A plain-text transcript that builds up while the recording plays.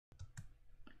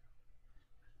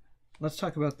Let's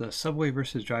talk about the subway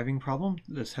versus driving problem.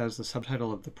 This has the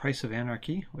subtitle of The Price of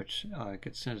Anarchy, which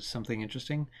gets into something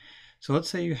interesting. So let's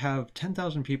say you have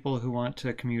 10,000 people who want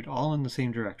to commute all in the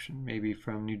same direction, maybe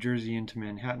from New Jersey into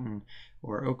Manhattan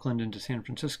or Oakland into San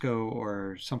Francisco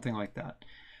or something like that.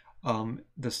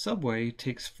 The subway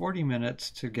takes 40 minutes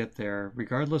to get there,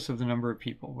 regardless of the number of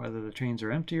people. Whether the trains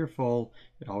are empty or full,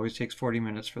 it always takes 40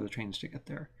 minutes for the trains to get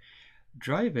there.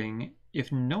 Driving,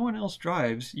 if no one else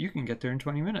drives, you can get there in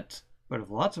 20 minutes. But if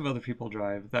lots of other people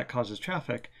drive, that causes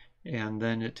traffic, and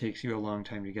then it takes you a long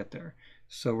time to get there.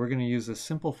 So we're going to use a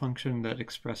simple function that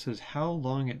expresses how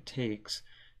long it takes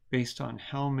based on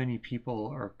how many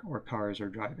people or cars are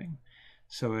driving.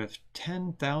 So if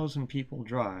 10,000 people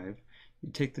drive, you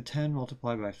take the 10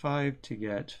 multiplied by 5 to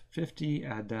get 50,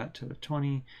 add that to the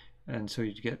 20, and so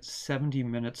you get 70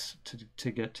 minutes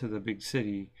to get to the big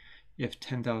city if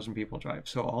 10,000 people drive.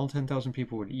 So all 10,000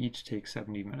 people would each take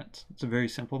 70 minutes. It's a very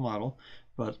simple model,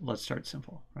 but let's start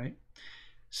simple, right?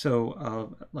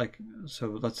 So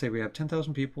let's say we have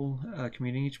 10,000 people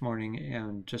commuting each morning,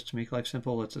 and just to make life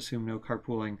simple, let's assume no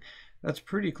carpooling. That's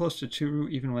pretty close to 2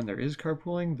 even when there is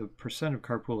carpooling. The percent of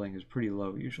carpooling is pretty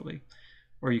low usually.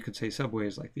 Or you could say subway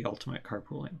is like the ultimate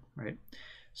carpooling, right?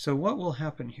 So what will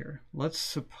happen here? Let's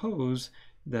suppose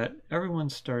that everyone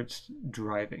starts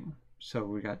driving. So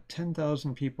we got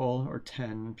 10,000 people or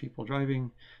 10 people driving,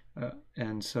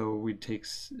 and so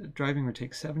driving would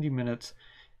take 70 minutes,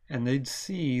 and they'd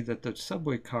see that the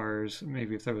subway cars,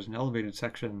 maybe if there was an elevated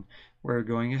section, were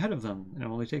going ahead of them and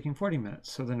only taking 40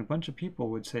 minutes. So then a bunch of people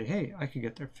would say, hey, I could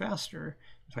get there faster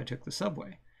if I took the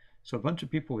subway. So a bunch of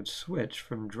people would switch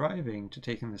from driving to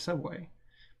taking the subway.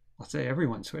 Let's say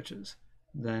everyone switches.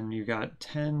 Then you got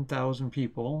 10,000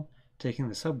 people taking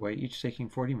the subway, each taking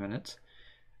 40 minutes.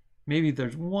 Maybe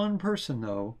there's one person,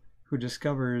 though, who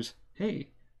discovers,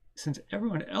 hey, since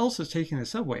everyone else is taking the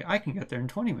subway, I can get there in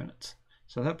 20 minutes.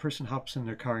 So that person hops in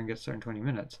their car and gets there in 20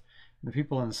 minutes. And the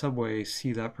people on the subway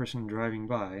see that person driving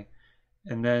by,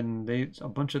 and then a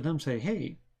bunch of them say,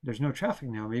 hey, there's no traffic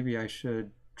now, maybe I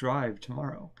should drive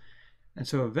tomorrow. And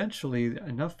so eventually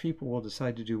enough people will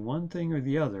decide to do one thing or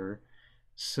the other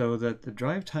so that the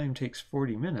drive time takes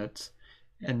 40 minutes,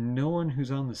 and no one who's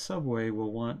on the subway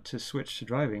will want to switch to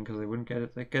driving because they wouldn't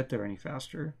get there any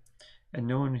faster. And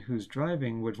no one who's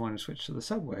driving would want to switch to the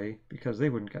subway because they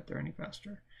wouldn't get there any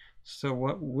faster. So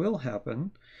what will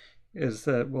happen is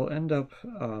that we'll end up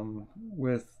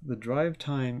with the drive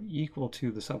time equal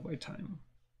to the subway time.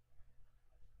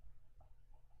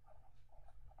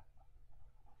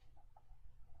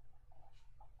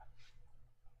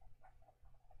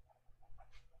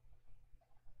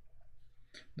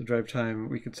 The drive time,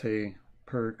 we could say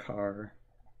per car,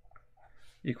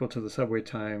 equal to the subway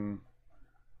time,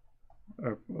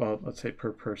 or well, let's say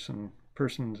per person.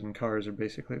 Persons and cars are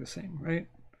basically the same, right?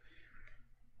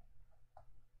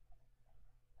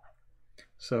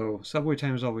 So subway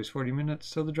time is always 40 minutes,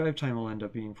 so the drive time will end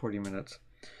up being 40 minutes.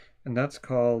 And that's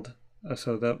called,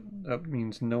 so that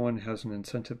means no one has an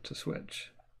incentive to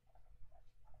switch.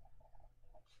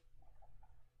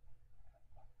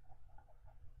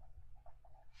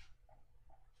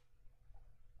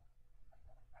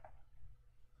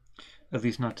 At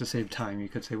least not to save time. You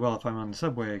could say, well, if I'm on the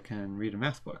subway, I can read a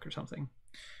math book or something.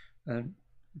 And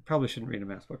you probably shouldn't read a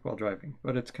math book while driving,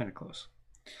 but it's kind of close.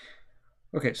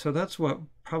 Okay, so that's what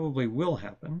probably will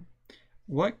happen.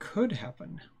 What could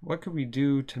happen? What could we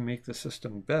do to make the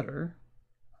system better?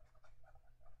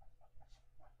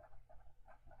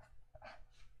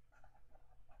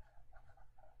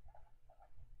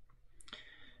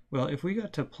 Well, if we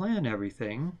got to plan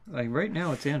everything, like right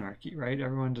now it's anarchy, right?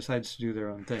 Everyone decides to do their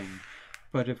own thing.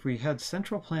 But if we had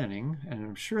central planning, and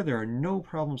I'm sure there are no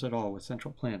problems at all with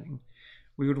central planning,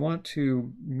 we would want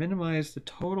to minimize the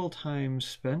total time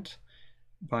spent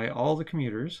by all the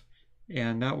commuters,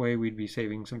 and that way we'd be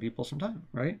saving some people some time,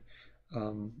 right?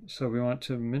 So we want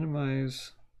to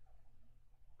minimize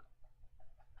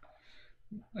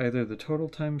either the total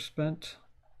time spent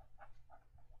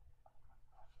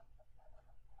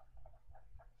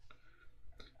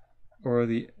or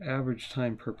the average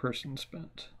time per person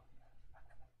spent.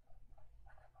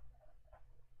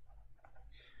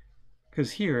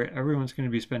 Because here, everyone's going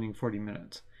to be spending 40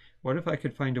 minutes. What if I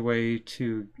could find a way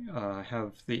to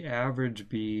have the average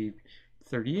be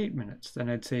 38 minutes? Then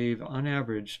I'd save, on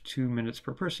average, 2 minutes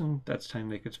per person. That's time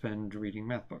they could spend reading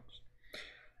math books.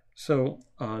 So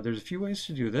there's a few ways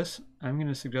to do this. I'm going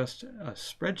to suggest a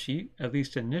spreadsheet, at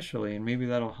least initially, and maybe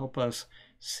that'll help us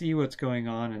see what's going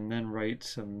on and then write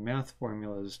some math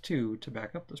formulas too to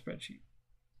back up the spreadsheet.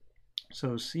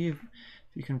 So see if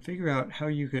you can figure out how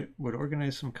you would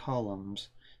organize some columns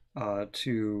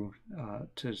to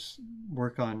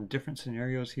work on different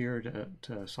scenarios here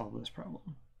to solve this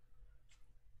problem.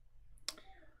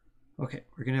 Okay,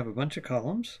 we're going to have a bunch of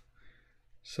columns.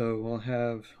 So we'll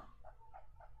have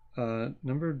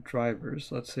number of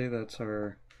drivers. Let's say that's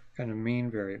our kind of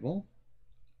main variable.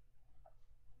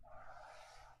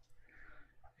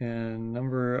 And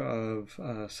number of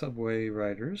subway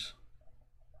riders.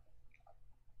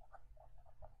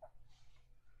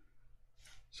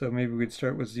 So maybe we'd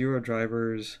start with 0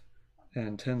 drivers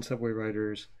and 10 subway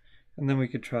riders, and then we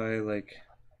could try like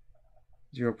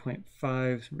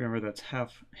 0.5. Remember, that's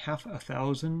half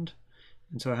 1,000.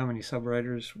 And so how many subway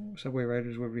riders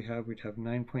would we have? We'd have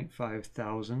 9.5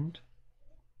 thousand,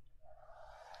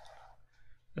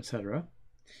 etc.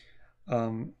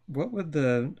 What would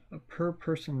the per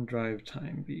person drive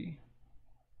time be?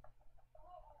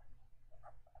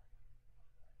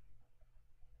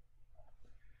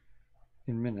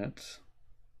 In minutes.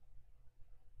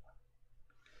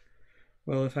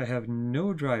 Well, if I have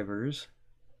no drivers,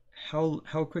 how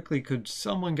quickly could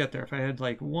someone get there? If I had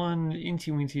like one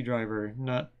inty-winty driver,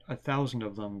 not 1,000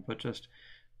 of them, but just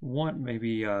one,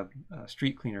 maybe a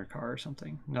street cleaner car or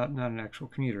something, not an actual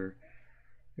commuter,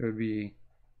 it would be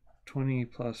 20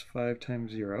 plus 5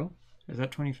 times 0. Is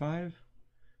that 25?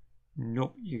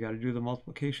 Nope, you got to do the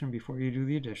multiplication before you do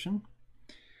the addition.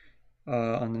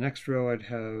 On the next row, I'd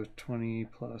have 20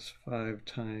 plus 5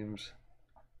 times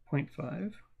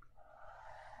 0.5.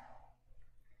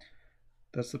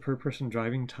 That's the per person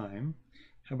driving time.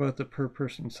 How about the per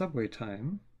person subway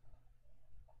time?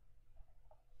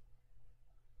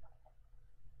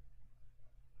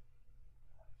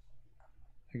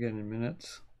 Again, in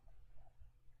minutes.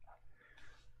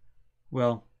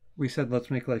 Well, we said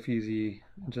let's make life easy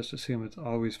and just assume it's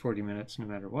always 40 minutes no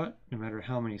matter what, no matter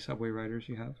how many subway riders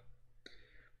you have.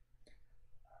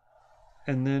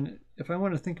 And then if I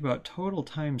want to think about total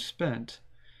time spent,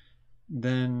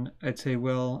 then I'd say,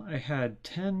 well, I had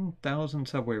 10,000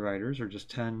 subway riders, or just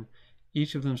 10.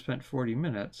 Each of them spent 40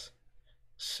 minutes.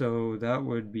 So that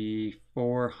would be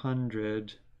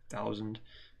 400,000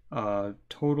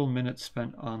 total minutes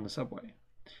spent on the subway.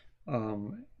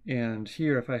 And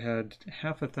here, if I had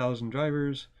half 1,000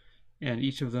 drivers and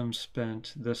each of them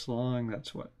spent this long,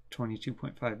 that's what,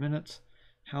 22.5 minutes.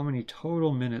 How many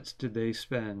total minutes did they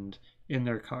spend in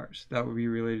their cars? That would be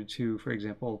related to, for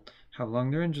example, how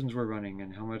long their engines were running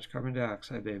and how much carbon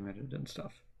dioxide they emitted and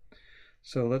stuff.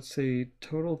 So let's say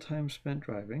total time spent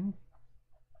driving.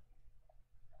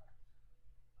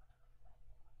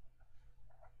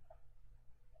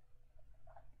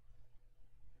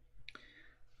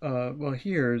 Well,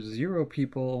 here, 0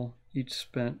 people each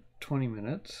spent 20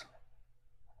 minutes.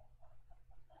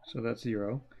 So that's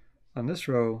 0. On this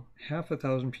row, half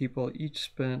 1,000 people each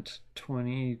spent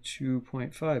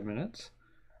 22.5 minutes.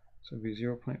 So it'd be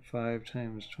 0.5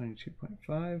 times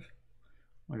 22.5,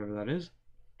 whatever that is,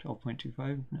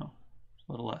 12.25, no, it's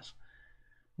a little less.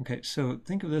 Okay, so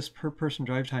think of this per person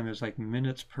drive time as like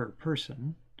minutes per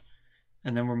person,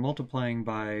 and then we're multiplying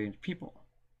by people.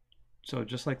 So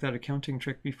just like that accounting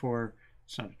trick before,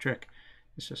 it's not a trick,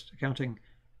 it's just accounting.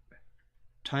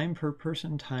 Time per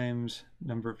person times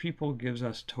number of people gives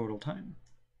us total time.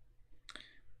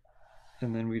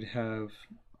 And then we'd have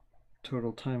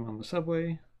total time on the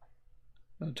subway,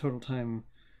 total time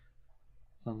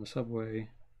on the subway.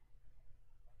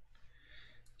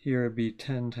 Here it would be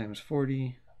 10 times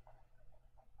 40.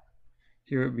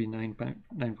 Here it would be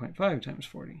 9.5 times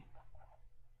 40.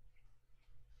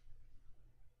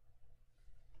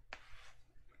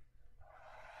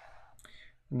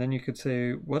 And then you could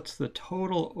say, what's the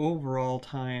total overall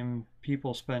time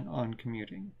people spent on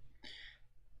commuting?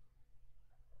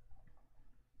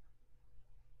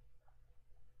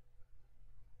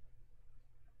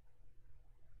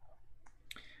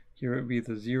 Here it would be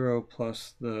the 0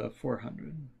 plus the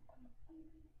 400.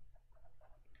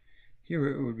 Here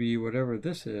it would be whatever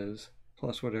this is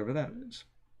plus whatever that is.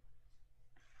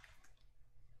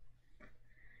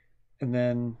 And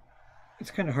then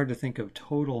it's kind of hard to think of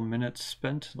total minutes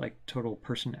spent, like total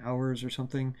person hours or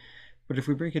something. But if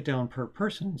we break it down per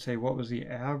person and say what was the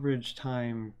average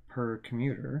time per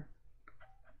commuter,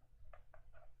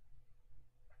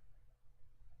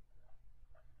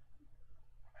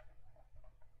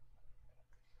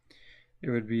 it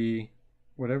would be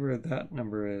whatever that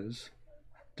number is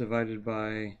divided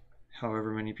by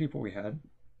however many people we had,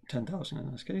 10,000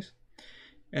 in this case.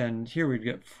 And here we'd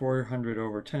get 400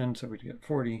 over 10, so we'd get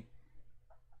 40.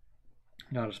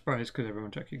 Not a surprise because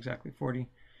everyone took exactly 40.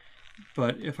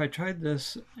 But if I tried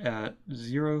this at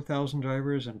 0,000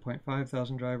 drivers and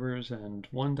 0.5 drivers and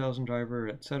 1,000 driver,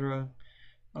 etc.,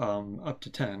 up to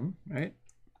 10, right?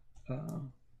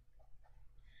 and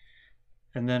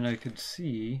then I could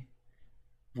see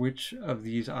which of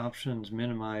these options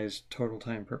minimize total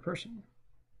time per person.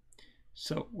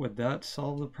 So would that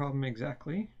solve the problem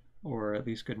exactly, or at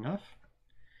least good enough?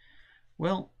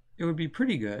 Well, it would be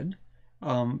pretty good,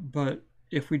 but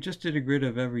if we just did a grid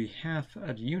of every half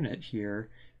a unit here,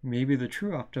 maybe the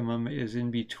true optimum is in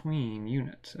between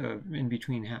units, in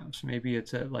between halves. Maybe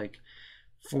it's at like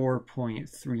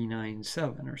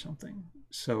 4.397 or something.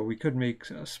 So we could make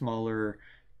a smaller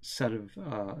set of,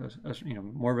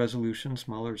 more resolution,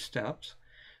 smaller steps.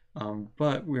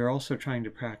 But we're also trying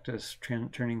to practice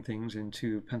turning things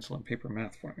into pencil and paper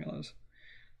math formulas.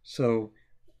 So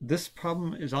this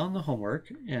problem is on the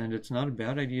homework, and it's not a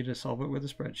bad idea to solve it with a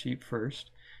spreadsheet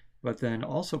first, but then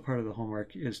also part of the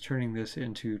homework is turning this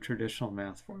into traditional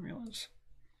math formulas.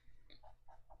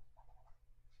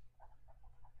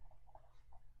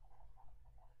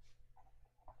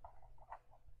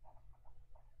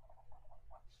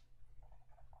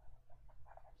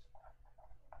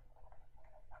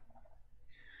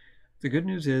 The good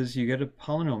news is you get a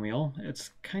polynomial.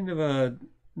 It's kind of a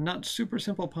not super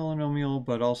simple polynomial,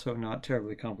 but also not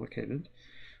terribly complicated.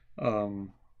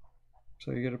 So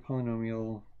you get a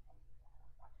polynomial,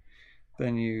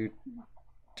 then you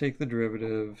take the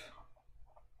derivative,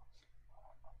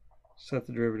 set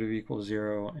the derivative equals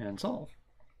 0, and solve.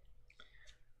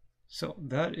 So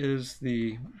that is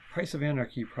the price of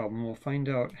anarchy problem. We'll find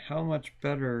out how much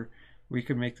better we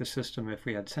could make the system if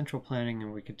we had central planning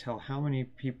and we could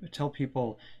tell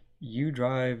people you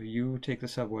drive, you take the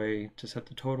subway to set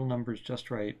the total numbers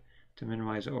just right to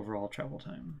minimize overall travel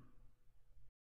time.